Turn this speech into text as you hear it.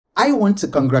I want to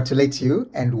congratulate you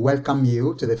and welcome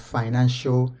you to the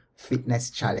Financial Fitness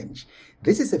Challenge.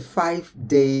 This is a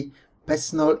 5-day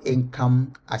personal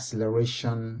income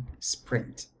acceleration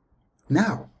sprint.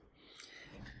 Now,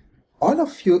 all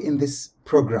of you in this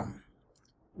program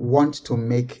want to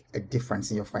make a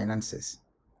difference in your finances.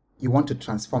 You want to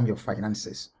transform your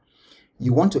finances.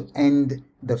 You want to end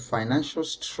the financial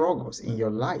struggles in your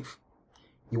life.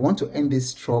 You want to end these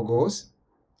struggles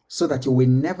so that you will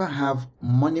never have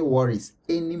money worries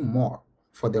anymore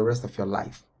for the rest of your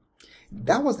life.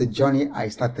 That was the journey I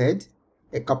started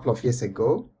a couple of years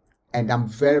ago, and I'm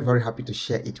very, very happy to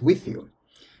share it with you.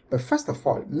 But first of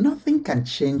all, nothing can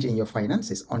change in your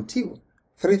finances until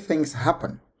 3 things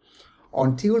happen.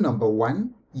 Until number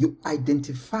 1, you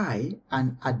identify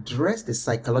and address the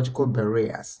psychological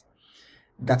barriers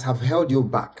that have held you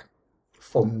back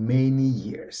for many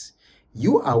years.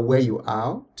 You are where you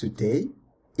are today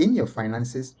in your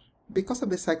finances because of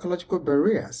the psychological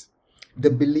barriers, the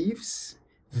beliefs,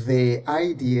 the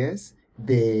ideas,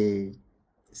 the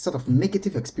sort of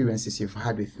negative experiences you've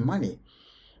had with money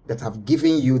that have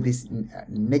given you this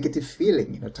negative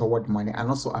feeling toward money and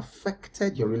also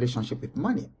affected your relationship with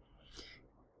money.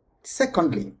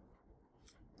 Secondly,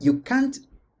 you can't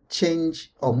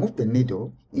change or move the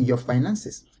needle in your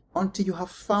finances until you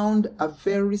have found a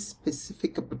very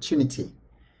specific opportunity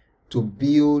to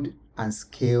build and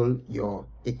scale your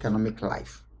economic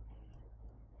life.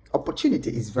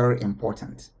 Opportunity is very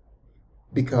important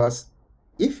because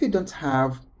if you don't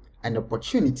have an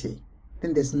opportunity,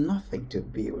 then there's nothing to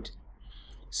build.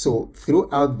 So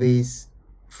throughout this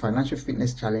Financial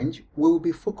Fitness Challenge, we will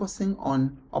be focusing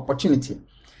on opportunity.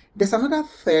 There's another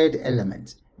third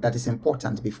element that is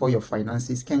important before your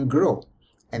finances can grow,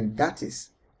 and that is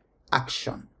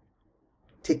action.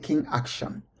 Taking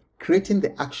action. Creating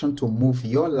the action to move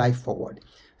your life forward.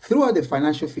 Throughout the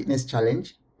Financial Fitness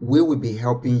Challenge, we will be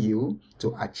helping you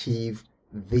to achieve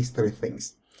these 3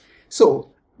 things.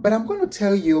 But I'm going to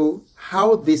tell you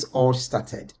how this all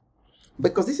started,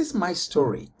 because this is my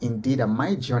story, indeed, and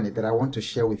my journey that I want to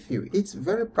share with you. It's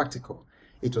very practical.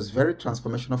 It was very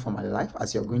transformational for my life,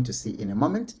 as you're going to see in a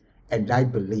moment, and I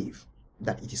believe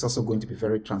that it is also going to be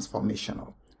very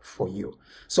transformational for you.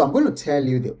 So I'm going to tell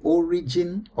you the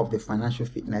origin of the Financial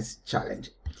Fitness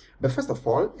Challenge. But first of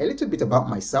all, a little bit about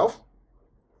myself.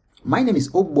 My name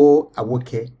is Ogbo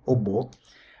Awoke Ogbo.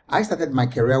 I started my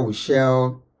career with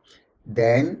Shell.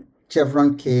 Then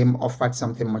Chevron came, offered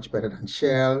something much better than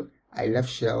Shell. I left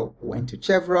Shell, went to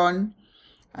Chevron.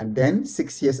 And then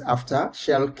 6 years after,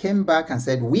 Shell came back and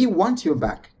said, "We want you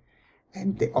back."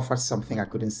 And they offered something I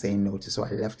couldn't say no to. So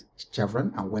I left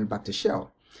Chevron and went back to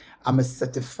Shell. I'm a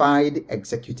certified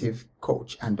executive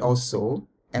coach and also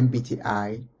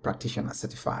MBTI practitioner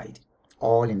certified,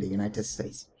 all in the United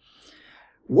States.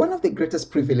 One of the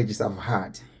greatest privileges I've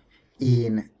had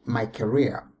in my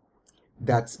career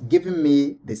that's given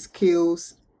me the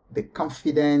skills, the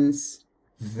confidence,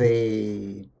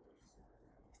 the,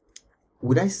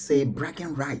 would I say,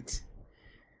 bragging right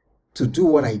to do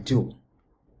what I do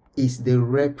is the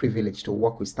rare privilege to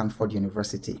work with Stanford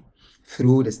University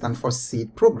through the Stanford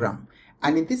Seed program.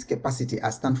 And in this capacity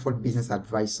as Stanford Business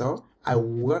Advisor, I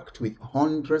worked with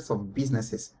hundreds of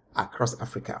businesses across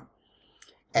Africa.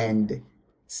 And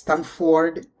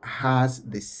Stanford has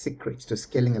the secret to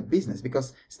scaling a business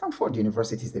because Stanford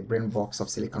University is the brain box of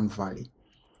Silicon Valley.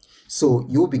 So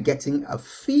you'll be getting a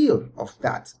feel of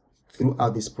that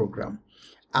throughout this program.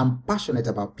 I'm passionate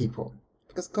about people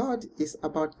because God is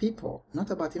about people,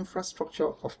 not about infrastructure.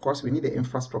 Of course, we need the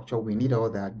infrastructure, we need all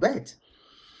that, but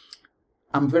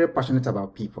I'm very passionate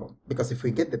about people because if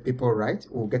we get the people right,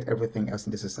 we'll get everything else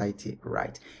in the society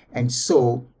right. And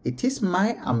so it is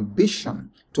my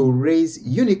ambition to raise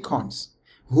unicorns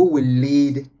who will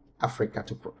lead Africa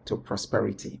to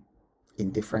prosperity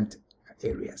in different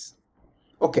areas.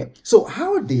 Okay, so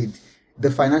how did the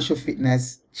Financial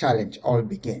Fitness Challenge all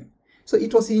begin? So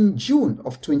it was in June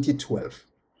of 2012.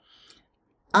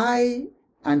 I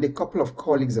and a couple of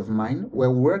colleagues of mine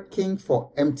were working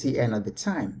for MTN at the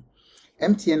time.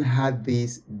 MTN had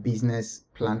this business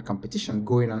plan competition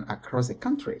going on across the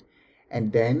country.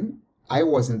 And then I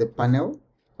was in the panel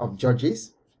of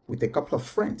judges with a couple of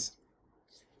friends.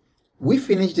 We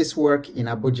finished this work in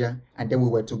Abuja and then we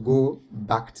were to go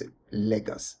back to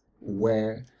Lagos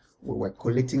where we were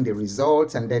collecting the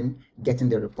results and then getting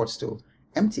the reports to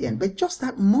MTN. But just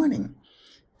that morning,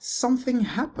 something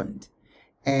happened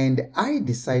and I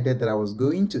decided that I was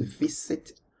going to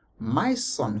visit my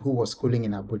son who was schooling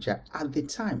in Abuja at the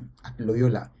time at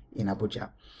Loyola in Abuja.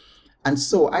 And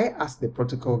so I asked the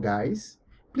protocol guys,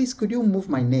 please, could you move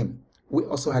my name? We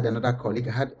also had another colleague,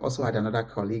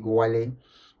 Wale,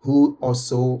 who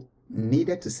also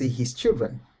needed to see his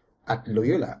children at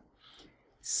Loyola.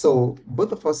 So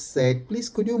both of us said, please,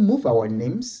 could you move our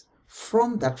names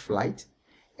from that flight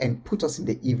and put us in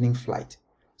the evening flight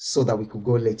so that we could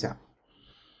go later?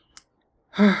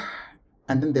 And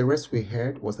then the rest we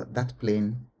heard was that that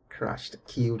plane crashed,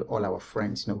 killed all our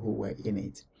friends, who were in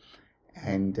it.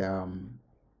 And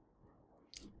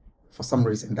for some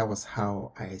reason, that was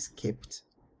how I escaped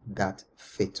that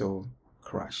fatal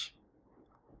crash.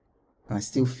 And I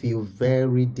still feel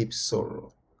very deep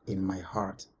sorrow in my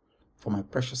heart for my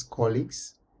precious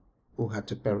colleagues who had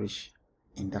to perish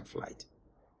in that flight.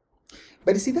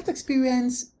 But you see, that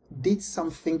experience did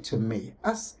something to me.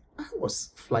 As I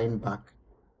was flying back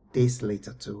days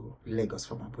later to Lagos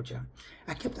from Abuja,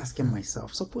 I kept asking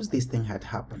myself, suppose this thing had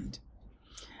happened.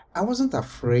 I wasn't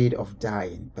afraid of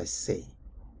dying per se,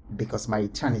 because my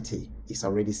eternity is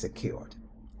already secured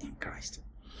in Christ.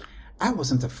 I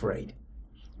wasn't afraid.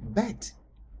 But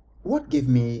what gave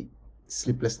me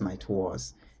sleepless night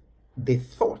was the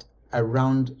thought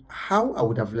around how I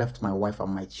would have left my wife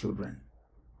and my children.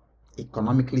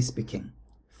 Economically speaking,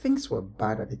 things were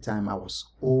bad at the time. I was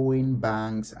owing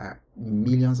banks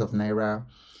millions of naira.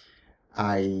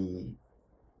 I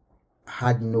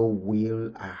had no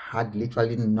will. I had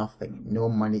literally nothing, no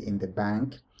money in the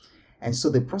bank. And so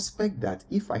the prospect that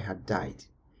if I had died,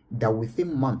 that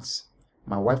within months,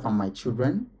 my wife and my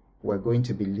children were going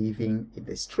to be living in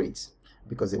the streets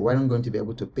because they weren't going to be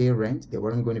able to pay rent, they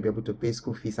weren't going to be able to pay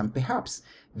school fees, and perhaps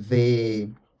the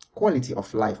quality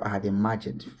of life I had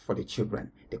imagined for the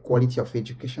children, the quality of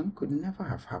education, could never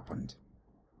have happened.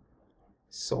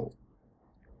 So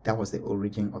that was the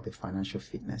origin of the financial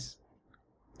fitness.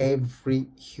 Every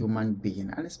human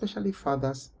being, and especially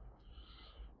fathers,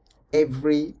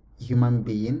 every human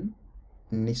being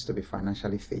needs to be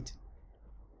financially fit.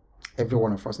 Every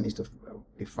one of us needs to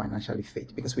be financially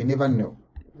fit because we never know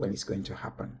when it's going to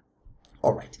happen.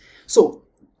 All right. So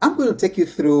I'm going to take you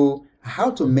through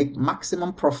how to make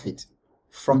maximum profit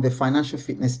from the financial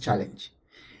fitness challenge.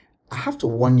 I have to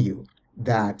warn you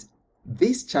that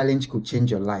this challenge could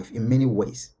change your life in many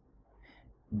ways,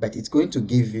 but it's going to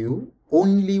give you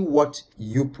only what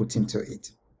you put into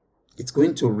it. It's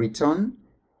going to return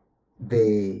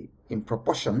in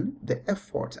proportion, the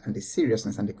effort and the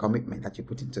seriousness and the commitment that you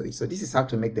put into it. So this is how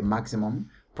to make the maximum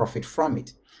profit from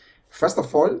it. First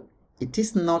of all, it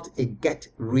is not a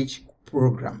get-rich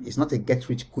program. It's not a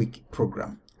get-rich-quick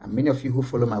program. And many of you who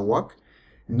follow my work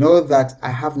know that I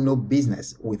have no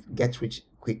business with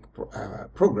get-rich-quick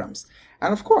programs.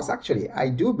 And of course, actually, I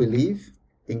do believe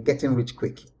in getting rich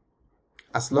quick,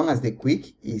 as long as the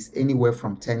quick is anywhere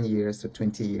from 10 years to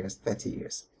 20 years, 30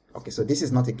 years. Okay, so this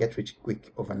is not a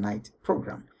get-rich-quick overnight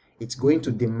program. It's going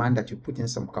to demand that you put in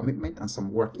some commitment and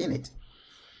some work in it.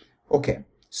 Okay,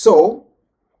 so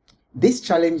this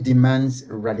challenge demands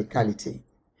radicality.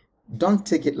 Don't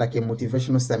take it like a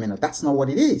motivational seminar. That's not what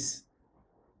it is.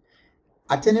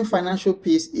 Attaining financial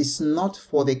peace is not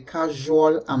for the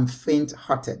casual and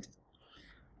faint-hearted.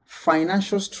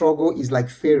 Financial struggle is like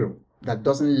Pharaoh that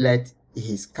doesn't let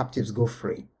his captives go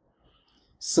free.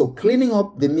 So cleaning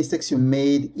up the mistakes you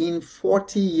made in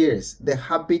 40 years, the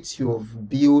habits you've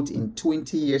built in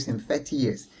 20 years, in 30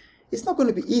 years, it's not going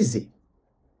to be easy.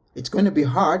 It's going to be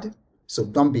hard, so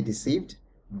don't be deceived,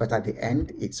 but at the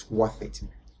end, it's worth it.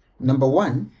 Number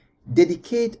one,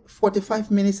 dedicate 45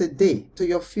 minutes a day to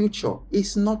your future.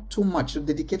 It's not too much to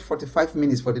dedicate 45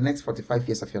 minutes for the next 45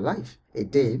 years of your life a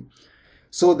day,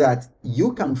 so that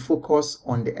you can focus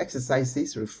on the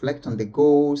exercises, reflect on the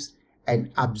goals,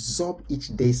 and absorb each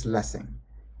day's lesson.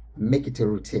 Make it a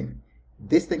routine.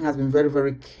 This thing has been very,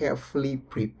 very carefully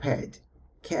prepared,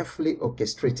 carefully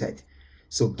orchestrated.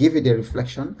 So give it the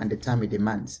reflection and the time it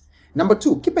demands. Number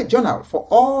two, keep a journal for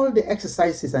all the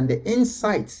exercises and the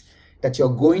insights that you're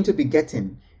going to be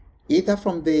getting, either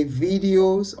from the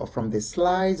videos or from the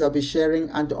slides I'll be sharing,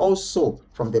 and also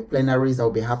from the plenaries that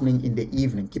will be happening in the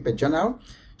evening. Keep a journal.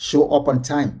 Show up on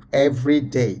time every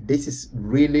day. This is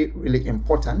really, really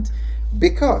important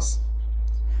because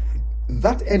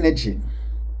that energy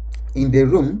in the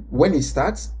room when it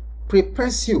starts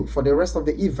prepares you for the rest of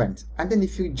the event. And then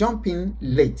if you jump in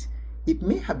late, it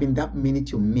may have been that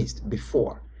minute you missed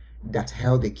before that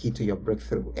held the key to your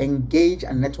breakthrough. Engage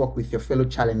and network with your fellow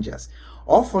challengers.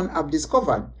 Often I've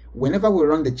discovered whenever we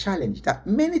run the challenge that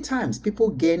many times people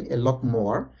gain a lot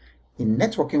more in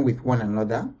networking with one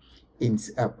another, in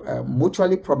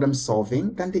mutually problem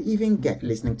solving, than they even get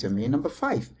listening to me. Number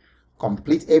five,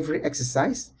 complete every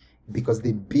exercise because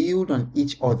they build on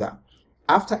each other.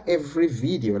 After every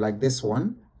video like this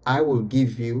one, I will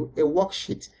give you a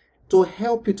worksheet to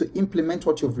help you to implement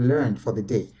what you've learned for the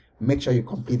day. Make sure you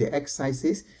complete the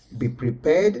exercises. Be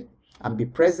prepared and be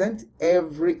present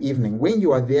every evening. When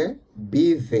you are there,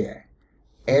 be there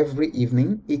every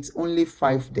evening. It's only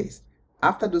 5 days.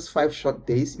 After those 5 short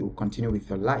days, you will continue with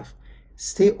your life.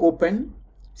 Stay open,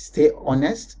 stay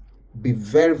honest, be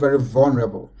very, very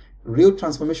vulnerable. Real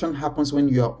transformation happens when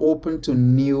you are open to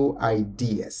new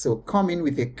ideas. So come in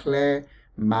with a clear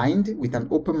mind, with an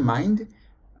open mind,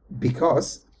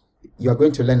 because you are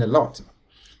going to learn a lot.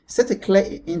 Set a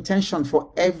clear intention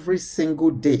for every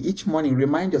single day. Each morning,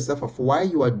 remind yourself of why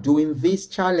you are doing this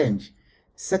challenge.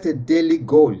 Set a daily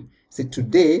goal. Say,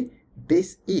 today,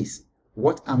 this is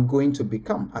what I'm going to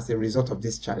become as a result of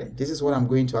this challenge. This is what I'm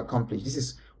going to accomplish. This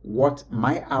is what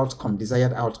my outcome,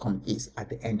 desired outcome is at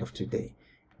the end of today.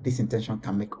 This intention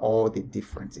can make all the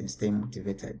difference in staying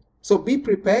motivated. So be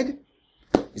prepared.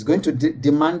 It's going to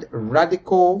demand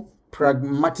radical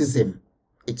pragmatism.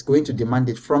 It's going to demand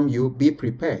it from you. Be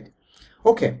prepared.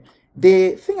 Okay.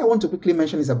 The thing I want to quickly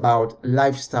mention is about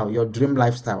lifestyle, your dream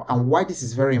lifestyle, and why this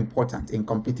is very important in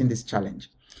completing this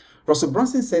challenge. Russell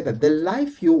Brunson said that the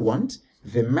life you want,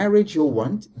 the marriage you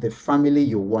want, the family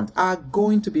you want are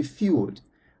going to be fueled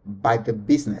by the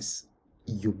business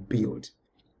you build.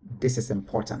 This is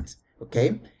important,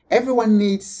 okay? Everyone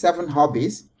needs 7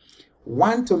 hobbies.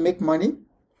 1 to make money,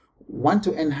 1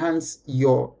 to enhance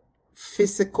your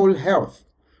physical health,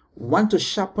 1 to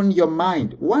sharpen your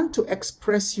mind, 1 to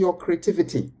express your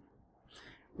creativity,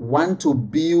 1 to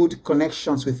build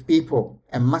connections with people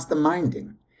and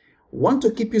masterminding, 1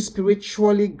 to keep you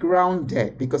spiritually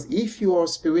grounded, because if you are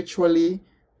spiritually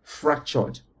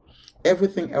fractured,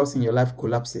 everything else in your life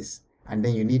collapses, and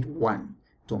then you need 1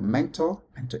 to mentor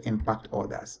and to impact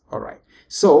others. All right.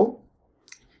 So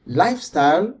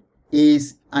lifestyle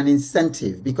is an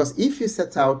incentive, because if you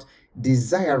set out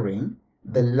desiring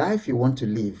the life you want to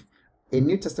live, a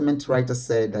New Testament writer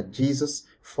said that Jesus,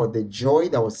 for the joy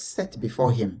that was set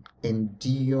before him,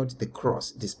 endured the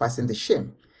cross, despising the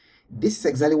shame. This is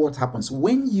exactly what happens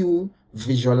when you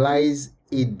visualize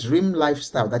a dream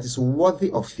lifestyle that is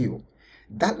worthy of you.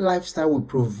 That lifestyle will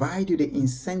provide you the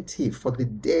incentive for the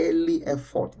daily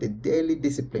effort, the daily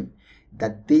discipline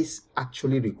that this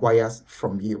actually requires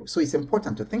from you. So it's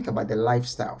important to think about the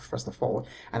lifestyle, first of all.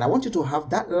 And I want you to have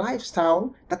that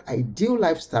lifestyle, that ideal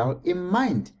lifestyle in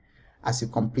mind as you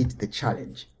complete the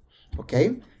challenge.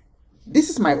 Okay? This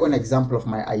is my own example of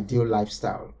my ideal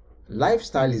lifestyle.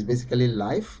 Lifestyle is basically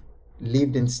life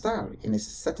lived in style, in a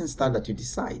certain style that you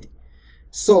decide.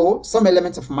 So some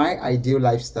elements of my ideal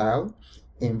lifestyle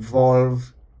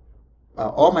involve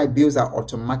all my bills are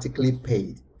automatically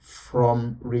paid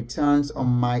from returns on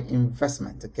my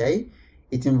investment. Okay,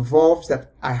 it involves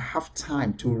that I have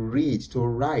time to read, to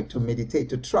write, to meditate,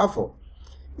 to travel.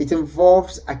 It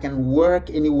involves I can work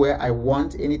anywhere I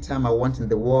want, anytime I want in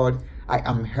the world. I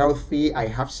am healthy, I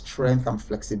have strength and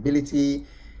flexibility,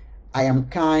 I am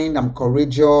kind, I'm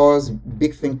courageous,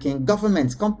 big thinking.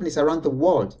 Governments, companies around the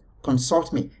world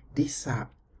consult me. These are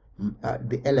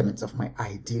the elements of my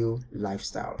ideal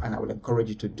lifestyle, and I will encourage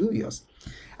you to do yours.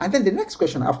 And then the next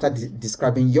question after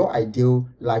describing your ideal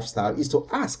lifestyle is to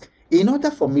ask, in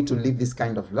order for me to live this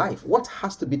kind of life, what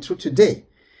has to be true today?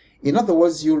 In other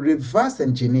words, you reverse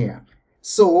engineer.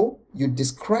 So you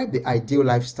describe the ideal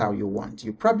lifestyle you want.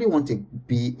 You probably want to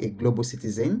be a global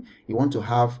citizen. You want to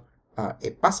have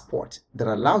a passport that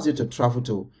allows you to travel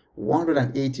to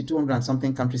 180, 200 and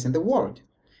something countries in the world.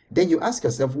 Then you ask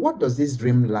yourself, what does this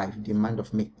dream life demand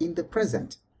of me in the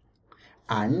present?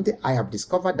 And I have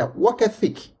discovered that work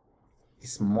ethic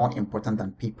is more important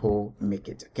than people make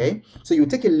it, okay? So you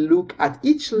take a look at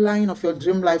each line of your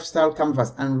dream lifestyle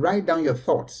canvas and write down your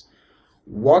thoughts.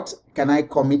 What can I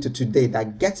commit to today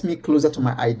that gets me closer to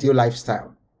my ideal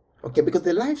lifestyle? Okay, because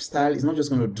the lifestyle is not just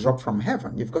going to drop from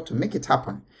heaven. You've got to make it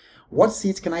happen. What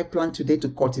seeds can I plant today to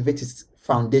cultivate its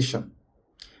foundation?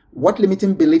 What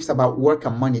limiting beliefs about work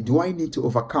and money do I need to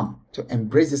overcome to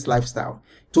embrace this lifestyle?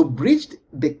 To bridge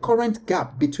the current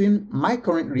gap between my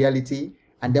current reality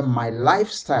and then my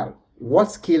lifestyle,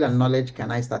 what skill and knowledge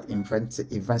can I start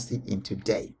investing in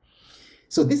today?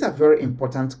 So these are very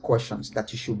important questions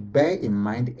that you should bear in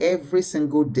mind every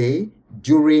single day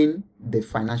during the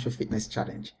Financial Fitness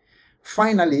Challenge.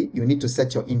 Finally, you need to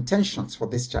set your intentions for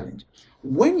this challenge.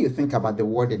 When you think about the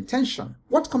word intention,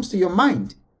 what comes to your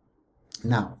mind?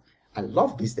 Now, I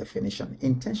love this definition.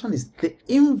 Intention is the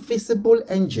invisible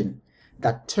engine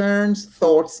that turns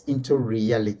thoughts into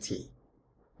reality.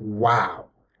 Wow.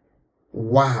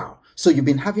 Wow. So you've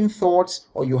been having thoughts,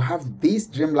 or you have this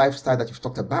dream lifestyle that you've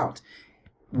talked about.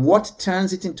 What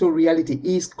turns it into reality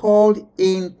is called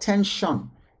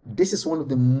intention. This is one of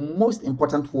the most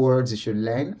important words you should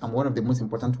learn, and one of the most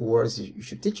important words you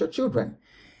should teach your children.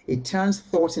 It turns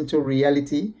thoughts into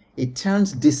reality, it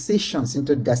turns decisions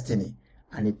into destiny,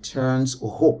 and it turns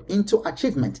hope into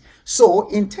achievement. So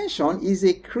intention is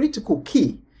a critical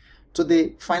key to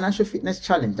the financial fitness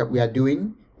challenge that we are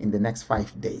doing in the next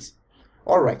 5 days.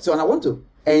 All right, so and I want to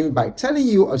end by telling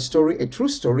you a story, a true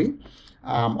story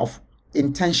of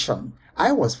intention.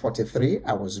 I was 43,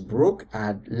 I was broke, I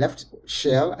had left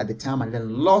Shell at the time and then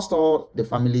lost all the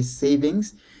family's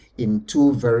savings in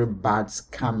 2 very bad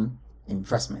scam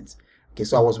investments. Okay,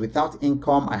 so I was without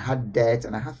income, I had debt,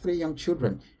 and I had 3 young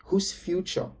children whose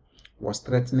future was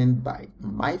threatened by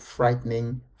my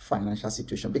frightening financial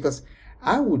situation, because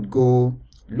I would go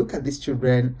look at these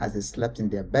children as they slept in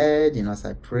their bed, as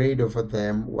I prayed over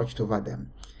them, watched over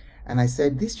them. And I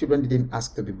said, these children didn't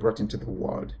ask to be brought into the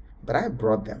world, but I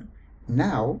brought them.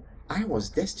 Now, I was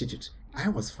destitute. I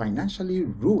was financially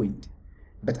ruined.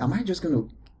 But am I just going to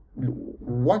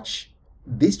watch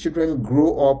these children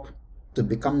grow up to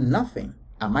become nothing?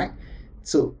 Am I?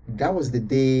 So that was the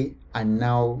day I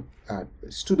now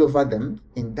stood over them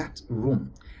in that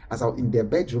room, as I was in their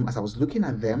bedroom, as I was looking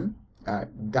at them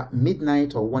that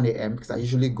midnight or 1 a.m. because I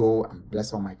usually go and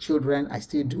bless all my children. I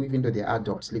still do, even though they're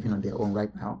adults living on their own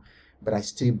right now, but I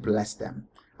still bless them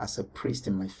as a priest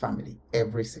in my family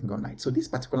every single night. So this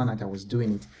particular night I was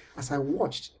doing it as I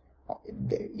watched,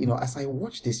 as I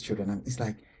watched these children, and it's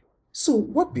like, so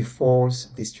what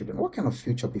befalls these children? What kind of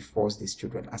future befalls these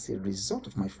children as a result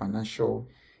of my financial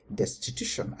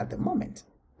destitution at the moment?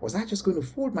 Was I just going to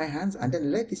fold my hands and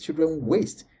then let these children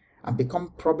waste and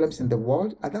become problems in the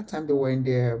world? At that time, they were in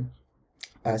their,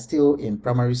 still in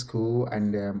primary school,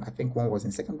 and I think one was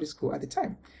in secondary school at the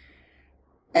time.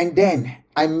 And then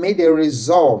I made a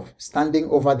resolve standing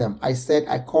over them. I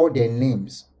called their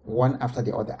names one after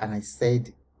the other, and I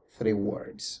said 3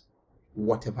 words: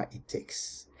 whatever it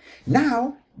takes.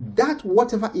 Now, that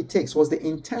whatever it takes was the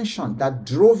intention that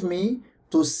drove me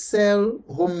to sell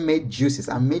homemade juices.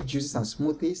 I made juices and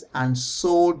smoothies and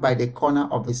sold by the corner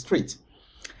of the street.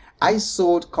 I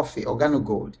sold coffee, Organo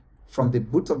Gold, from the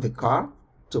boot of the car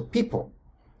to people.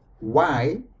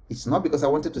 Why? It's not because I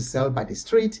wanted to sell by the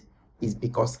street. It's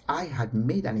because I had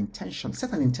made an intention,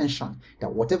 set an intention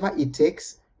that whatever it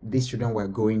takes, these children were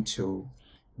going to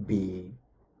be,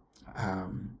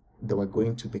 they were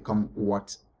going to become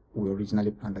what we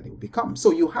originally planned that they would become.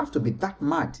 So you have to be that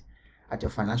mad at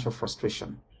your financial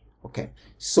frustration. Okay,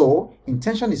 so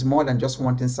intention is more than just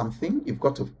wanting something. It's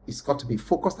got to be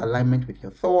focused alignment with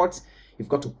your thoughts. You've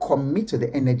got to commit to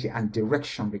the energy and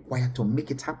direction required to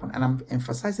make it happen. And I'm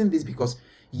emphasizing this because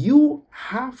you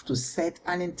have to set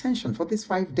an intention for these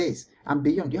 5 days and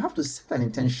beyond. You have to set an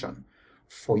intention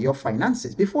for your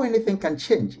finances before anything can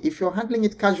change. If you're handling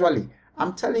it casually,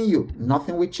 I'm telling you,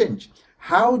 nothing will change.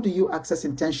 How do you access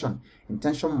intention?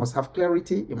 Intention must have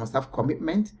clarity, it must have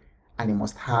commitment, and it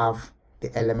must have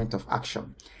the element of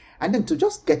action. And then to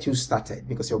just get you started,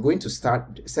 because you're going to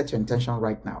set your intention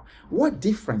right now. What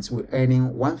difference will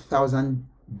earning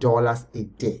 $1,000 a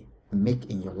day make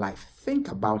in your life?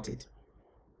 Think about it.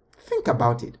 Think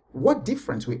about it. What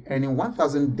difference will earning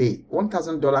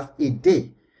 $1,000 a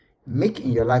day make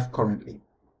in your life currently?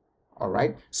 All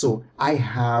right. So I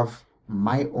have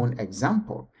my own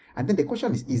example. And then the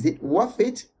question is it worth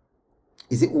it?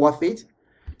 Is it worth it?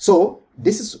 So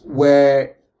this is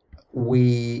where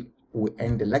we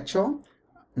end the lecture.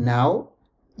 Now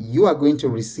you are going to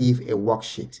receive a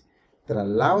worksheet that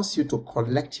allows you to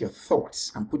collect your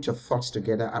thoughts and put your thoughts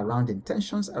together around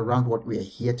intentions, around what we are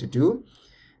here to do.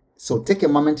 So take a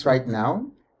moment right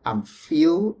now and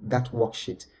fill that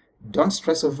worksheet. Don't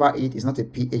stress over it. It's not a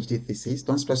PhD thesis.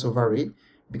 Don't stress over it,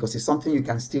 because it's something you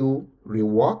can still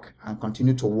rework and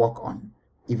continue to work on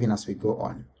even as we go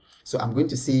on. So I'm going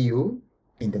to see you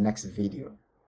in the next video.